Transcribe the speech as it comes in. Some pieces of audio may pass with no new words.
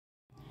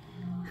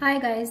Hi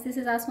guys, this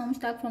is Asma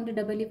Mushtaq from the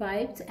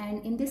Vibes,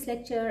 and in this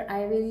lecture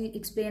I will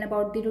explain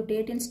about the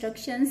rotate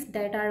instructions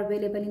that are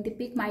available in the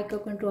PIC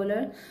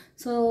microcontroller.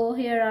 So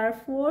here are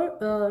four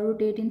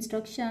rotate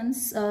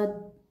instructions.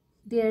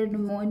 Their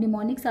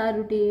mnemonics are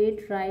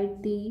rotate,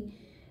 write the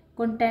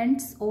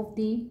contents of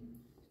the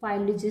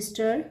file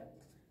register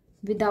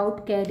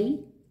without carry,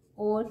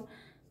 or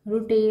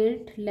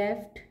rotate,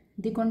 left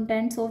the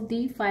contents of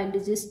the file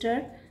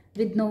register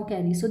with no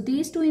carry. So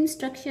these two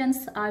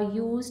instructions are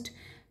used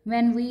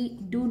when we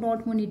do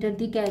not monitor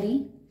the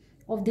carry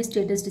of the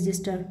status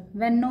register,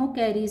 when no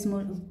carry is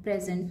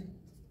present,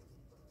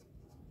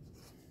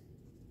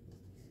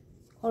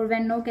 or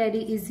when no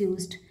carry is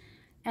used.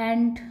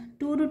 And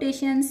two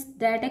rotations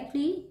that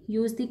actually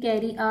use the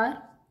carry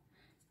are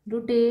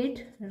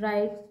rotate,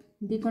 write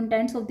the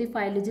contents of the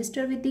file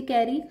register with the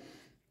carry,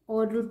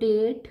 or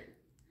rotate,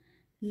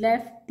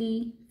 left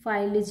the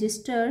file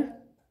register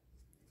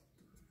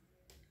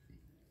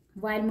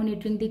while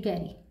monitoring the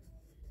carry.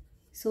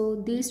 So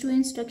these two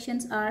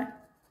instructions are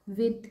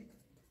with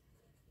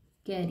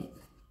carry.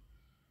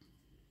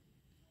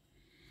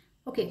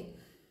 Okay.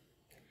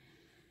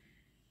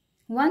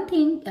 One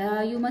thing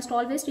you must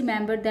always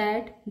remember,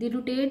 that the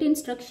rotate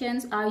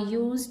instructions are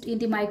used in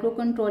the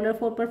microcontroller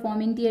for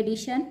performing the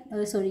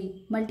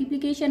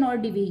multiplication or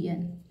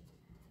division.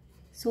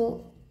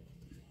 So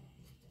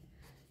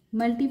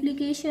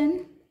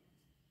multiplication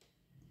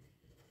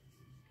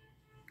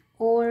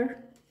or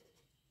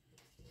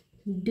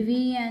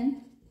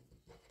division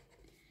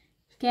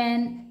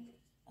can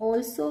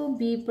also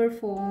be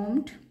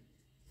performed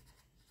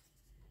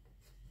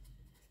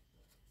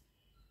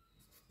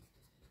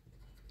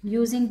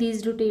using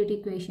these rotate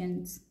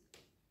equations.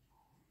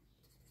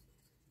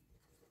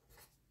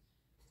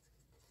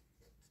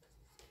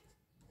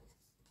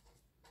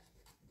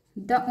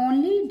 The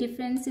only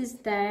difference is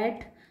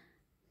that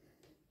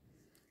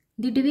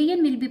the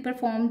division will be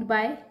performed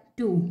by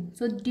 2.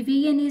 So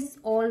division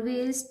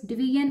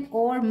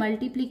or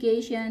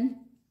multiplication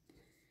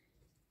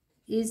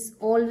is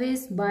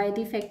always by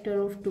the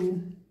factor of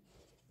 2.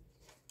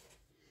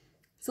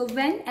 So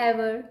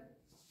whenever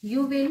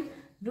you will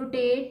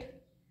rotate,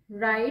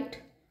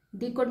 write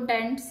the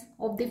contents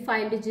of the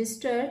file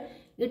register,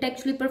 it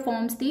actually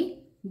performs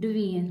the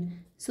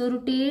division. So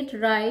rotate,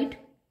 write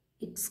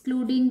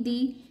excluding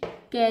the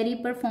carry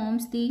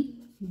performs the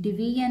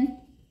division,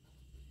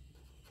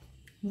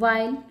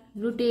 while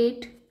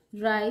rotate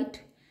left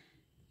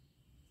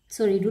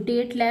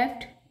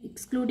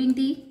excluding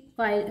the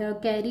file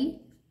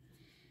carry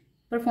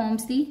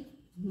performs the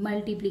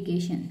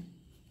multiplication.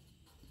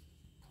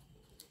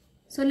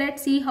 So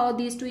let's see how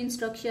these two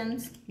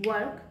instructions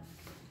work.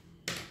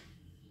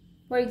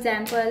 For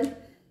example,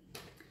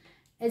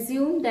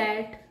 assume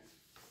that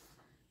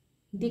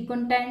the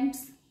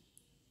contents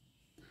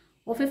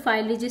of a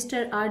file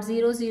register are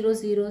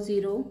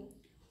 0000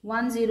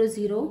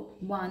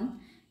 1001,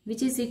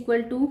 which is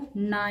equal to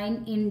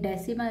 9 in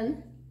decimal,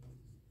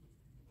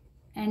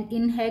 and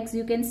in hex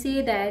you can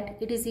say that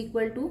it is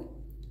equal to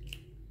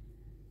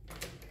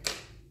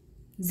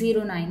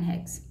 09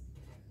 hex.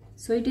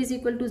 So it is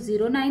equal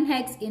to 09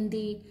 hex in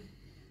the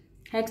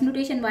hex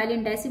notation, while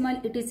in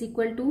decimal it is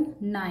equal to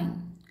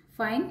 9.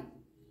 Fine.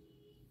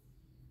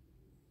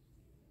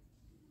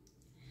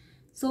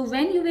 So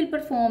when you will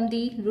perform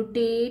the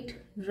rotate,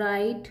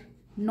 write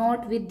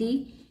not with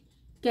the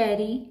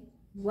carry,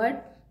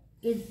 what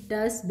it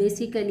does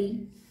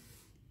basically,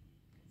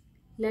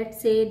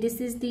 let's say this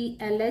is the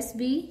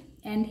LSB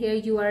and here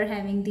you are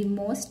having the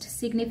most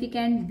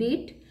significant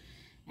bit,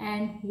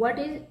 and what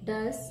it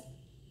does,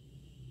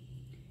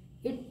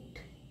 it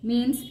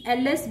means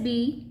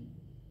LSB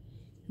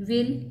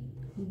will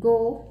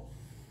go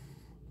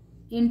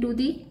into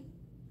the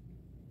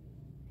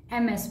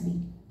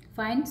MSB.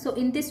 Fine. So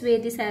in this way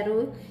this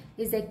arrow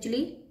is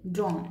actually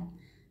drawn.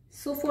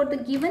 So for the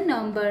given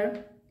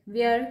number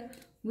where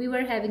we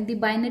were having the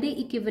binary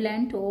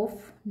equivalent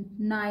of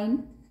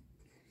 9,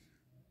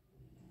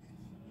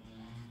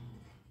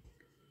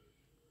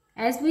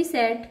 as we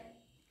said,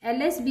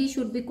 LSB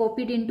should be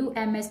copied into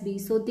MSB.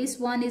 So this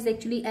one is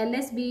actually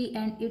LSB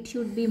and it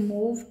should be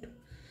moved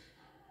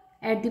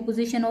at the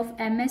position of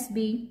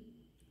MSB.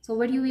 So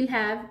what you will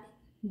have,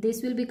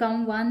 this will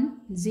become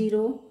 1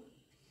 0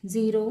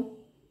 0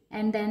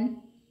 and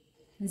then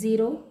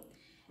 0,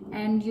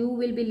 and you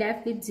will be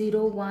left with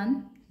 0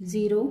 1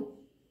 0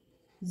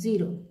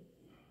 0.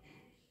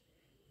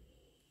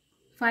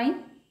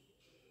 Fine.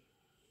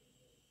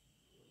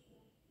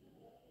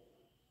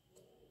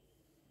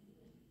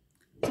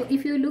 So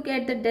if you look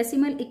at the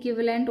decimal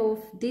equivalent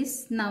of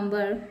this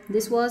number,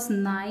 this was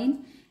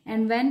 9,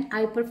 and when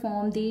I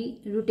perform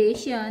the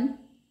rotation,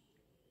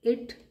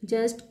 it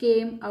just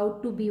came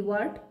out to be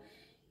what?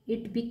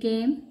 It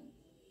became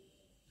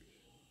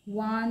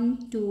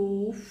 1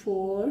 2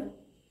 4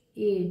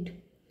 8.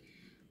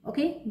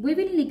 Okay, we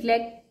will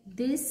neglect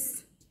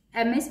this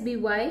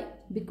MSBY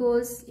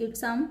because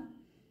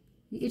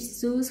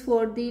it's used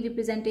for the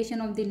representation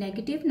of the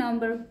negative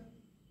number.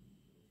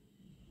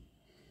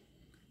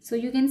 So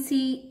you can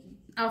see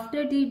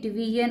after the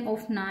division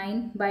of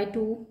 9 by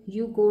 2,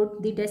 you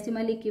got the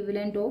decimal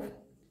equivalent of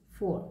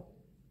 4.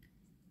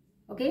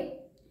 Okay,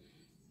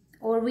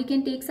 or we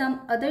can take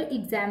some other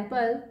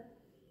example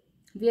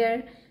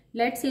where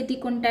let's say the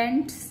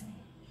contents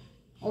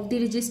of the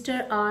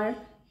register are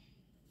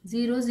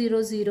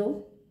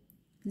 0000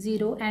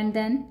 and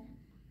then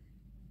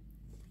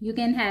you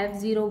can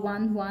have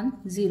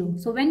 0110.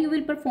 So when you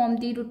will perform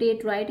the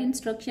rotate right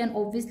instruction,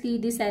 obviously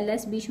this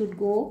LSB should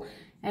go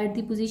at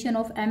the position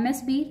of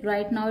MSB.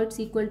 Right now it's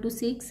equal to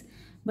 6,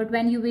 but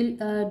when you will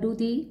do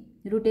the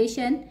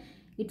rotation,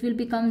 it will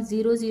become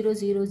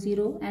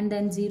 0000 and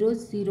then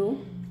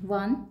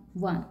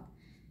 0011,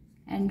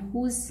 and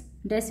whose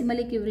decimal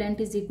equivalent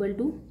is equal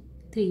to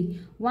 3.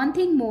 One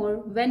thing more,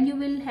 when you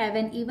will have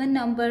an even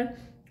number,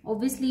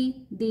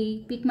 obviously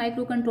the PIC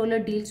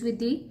microcontroller deals with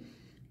the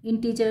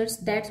integers.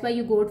 That's why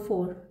you got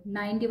 4.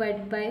 9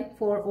 divided by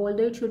 4,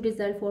 although it should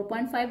result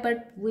 4.5,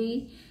 but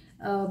we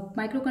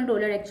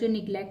microcontroller actually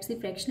neglects the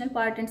fractional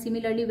part, and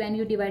similarly when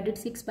you divided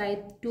 6 by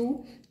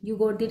 2, you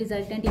got the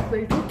resultant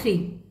equal to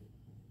 3.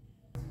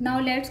 Now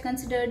let's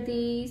consider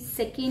the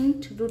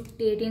second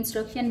rotate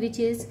instruction, which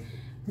is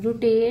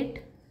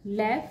rotate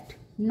left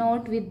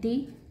not with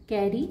the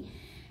carry.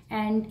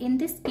 And in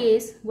this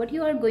case, what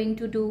you are going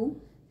to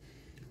do,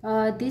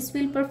 this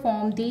will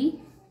perform the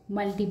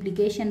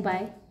multiplication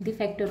by the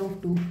factor of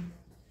 2.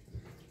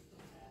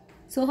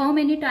 So how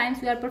many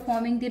times we are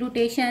performing the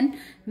rotation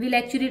will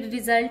actually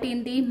result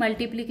in the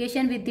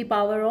multiplication with the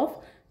power of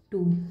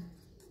 2.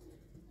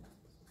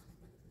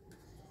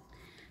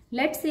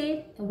 Let's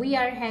say we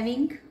are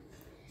having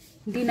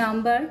the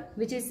number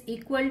which is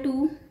equal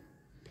to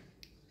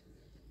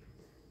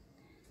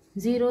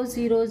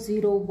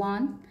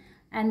 0001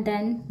 and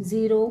then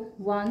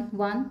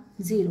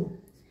 0110.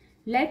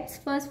 Let's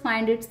first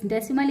find its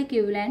decimal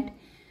equivalent,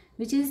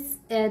 which is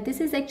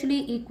this is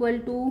actually equal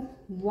to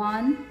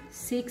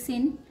 16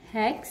 in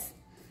hex.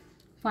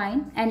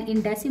 Fine. And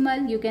in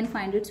decimal you can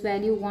find its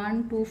value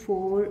 1, 2,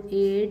 4,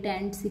 8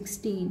 and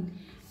 16.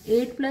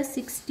 8 plus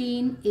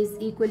 16 is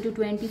equal to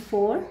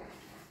 24.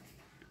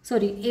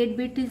 Sorry, 8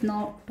 bit is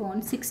not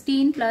on.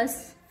 16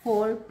 plus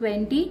 4,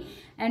 20,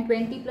 and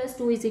 20 plus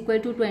 2 is equal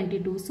to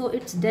 22. So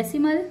its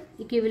decimal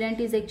equivalent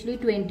is actually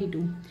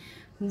 22.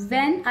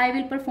 When I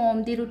will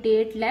perform the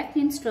rotate left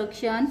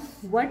instruction,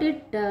 what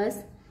it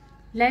does,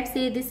 let's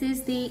say this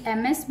is the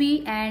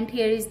MSB and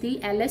here is the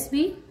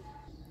LSB.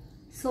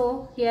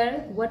 So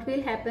here what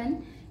will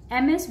happen,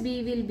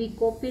 MSB will be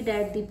copied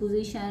at the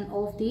position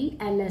of the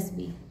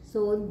LSB.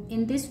 So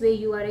in this way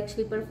you are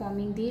actually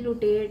performing the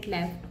rotate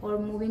left or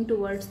moving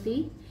towards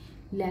the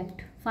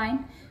left.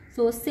 Fine.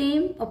 So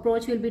same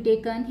approach will be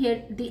taken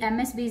here. The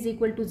MSB is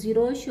equal to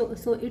 0,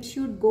 so it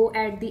should go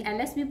at the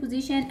LSB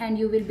position and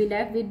you will be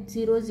left with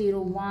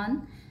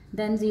 001,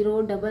 then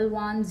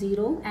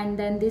 0110, and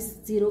then this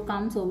 0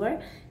 comes over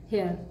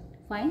here.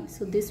 Fine.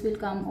 So this will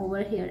come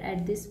over here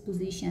at this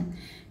position.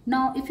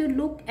 Now if you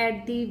look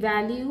at the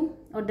value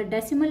or the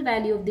decimal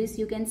value of this,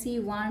 you can see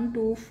 1,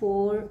 2,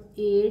 4,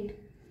 8,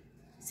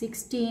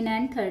 16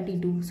 and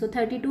 32. So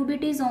 32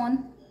 bit is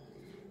on.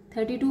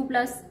 32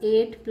 plus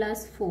 8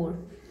 plus 4,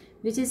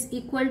 which is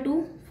equal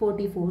to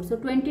 44. So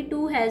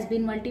 22 has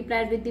been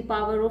multiplied with the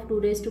power of 2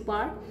 raised to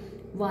power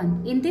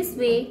 1. In this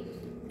way,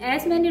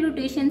 as many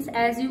rotations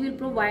as you will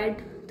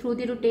provide through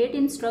the rotate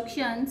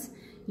instructions,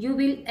 you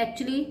will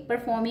actually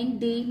performing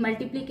the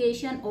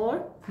multiplication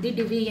or the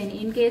division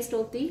in case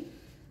of the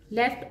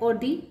left or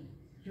the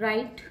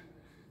right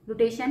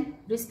rotation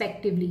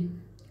respectively.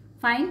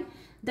 Fine.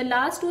 The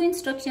last two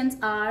instructions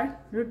are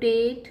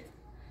rotate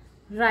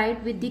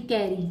right with the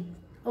carry.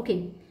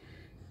 Okay.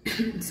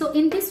 So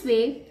in this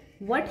way,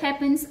 what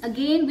happens,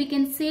 again we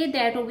can say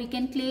that, or we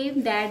can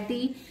claim that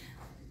the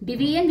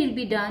division will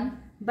be done,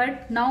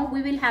 but now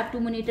we will have to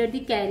monitor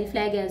the carry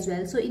flag as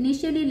well. So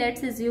initially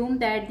let's assume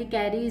that the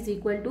carry is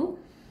equal to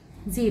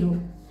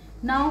 0.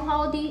 Now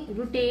how the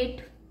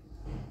rotate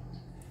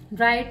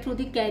right through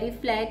the carry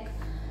flag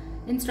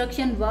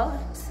instruction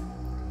works.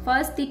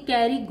 First the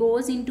carry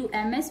goes into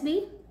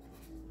MSB.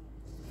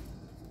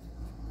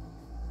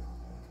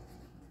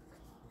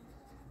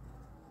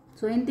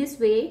 So in this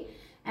way,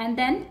 and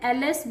then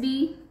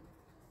LSB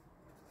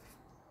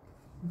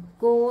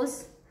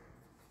goes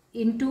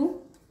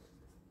into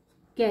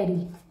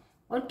carry,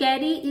 or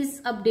carry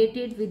is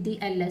updated with the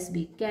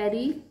LSB.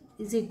 Carry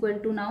is equal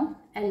to now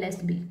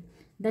LSB.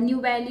 The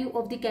new value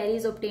of the carry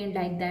is obtained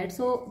like that.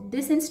 So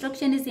this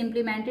instruction is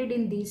implemented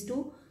in these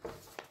two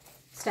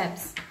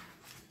steps.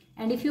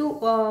 And if you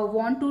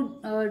want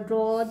to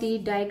draw the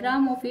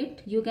diagram of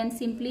it, you can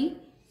simply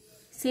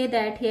say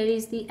that here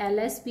is the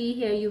LSB,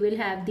 here you will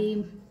have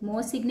the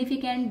most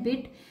significant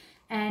bit,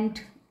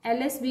 and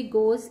LSB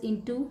goes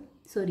into,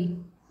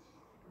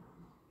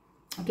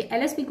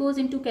 LSB goes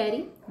into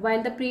carry,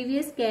 while the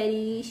previous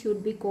carry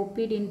should be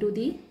copied into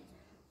the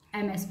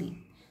MSB.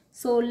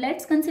 So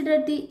let's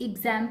consider the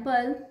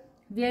example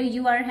where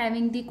you are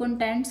having the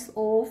contents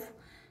of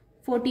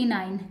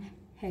 49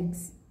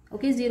 hex.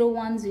 Okay,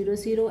 0100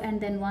 and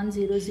then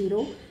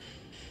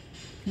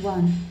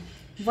 1001.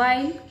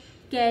 while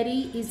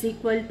carry is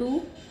equal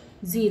to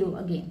 0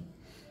 again.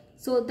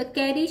 So the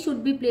carry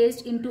should be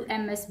placed into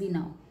MSB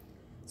now.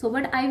 So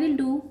what I will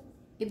do,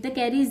 if the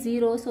carry is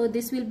 0, so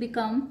this will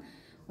become,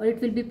 or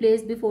it will be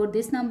placed before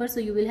this number. So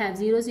you will have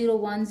 0 0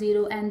 1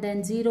 0 and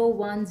then 0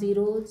 1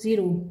 0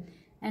 0,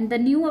 and the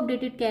new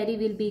updated carry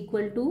will be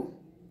equal to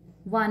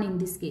 1 in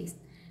this case.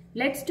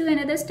 Let's do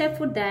another step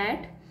for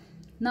that.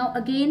 Now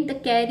again the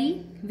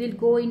carry will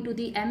go into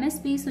the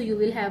MSB, so you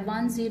will have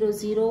 1 0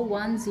 0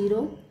 1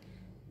 0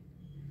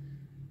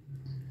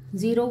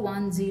 0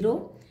 1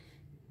 0.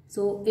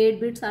 So 8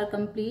 bits are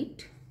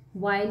complete,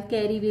 while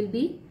carry will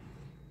be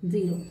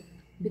 0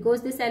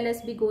 because this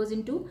LSB goes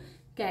into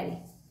carry.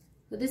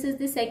 So this is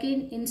the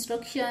second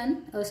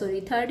instruction,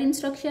 third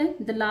instruction.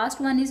 The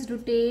last one is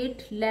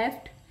rotate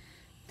left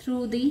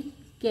through the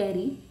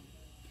carry.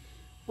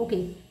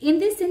 Okay, in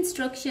this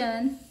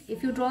instruction,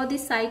 if you draw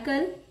this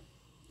cycle,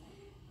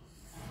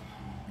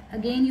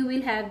 again you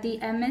will have the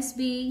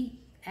MSB,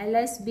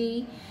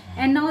 LSB,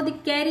 and now the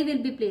carry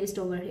will be placed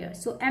over here.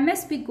 So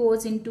MSB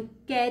goes into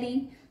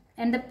carry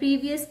and the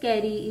previous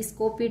carry is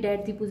copied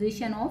at the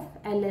position of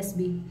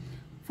LSB.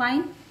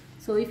 Fine.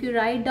 So if you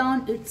write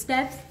down its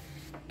steps,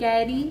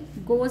 carry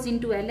goes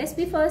into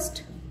LSB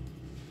first,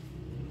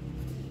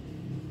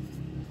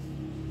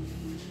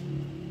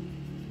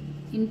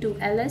 into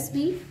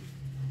LSB,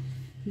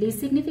 least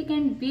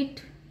significant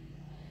bit,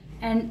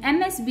 and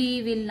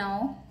MSB will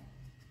now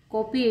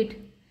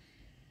copied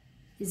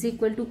is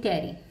equal to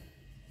carry.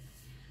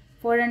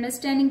 For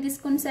understanding this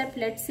concept,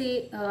 let's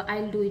say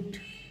I'll do it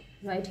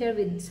right here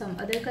with some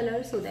other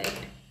color so that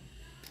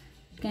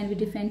it can be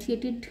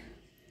differentiated.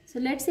 So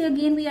let's say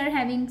again we are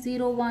having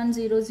 0 1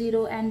 0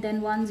 0 and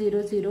then 1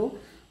 0 0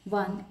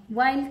 1,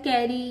 while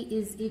carry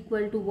is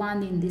equal to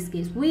 1 in this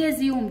case. We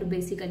assumed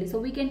basically, so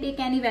we can take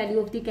any value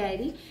of the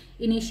carry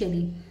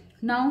initially.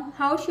 Now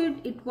how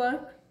should it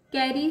work?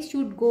 Carry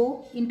should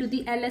go into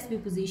the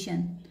LSB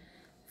position.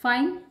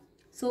 Fine.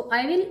 So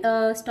I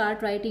will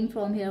start writing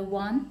from here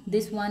 1.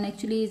 This 1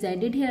 actually is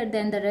added here,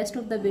 then the rest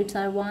of the bits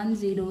are 1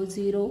 0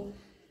 0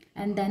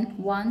 and then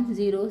 1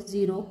 0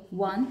 0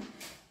 1.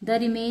 The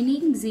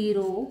remaining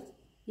 0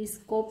 is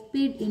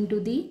copied into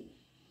the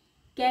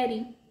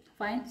carry.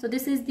 Fine. So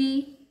this is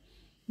the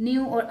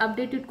new or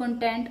updated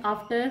content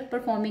after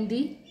performing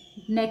the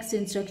next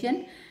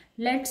instruction.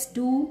 Let's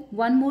do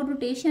one more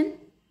rotation.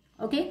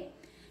 Okay.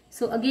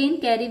 So again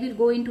carry will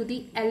go into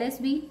the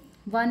LSB.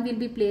 1 will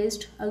be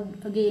placed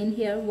again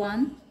here,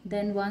 1,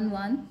 then 1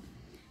 1,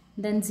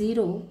 then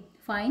 0.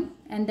 Fine.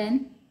 And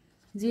then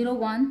 0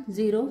 1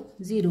 0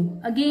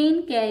 0.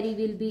 Again carry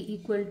will be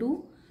equal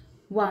to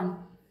 1.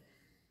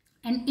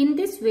 And in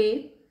this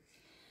way,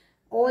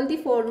 all the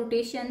 4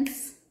 rotate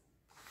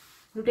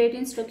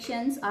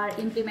instructions are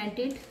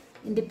implemented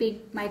in the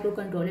PIC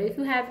microcontroller. If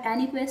you have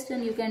any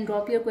question, you can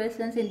drop your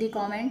questions in the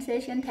comment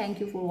section. Thank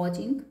you for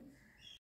watching.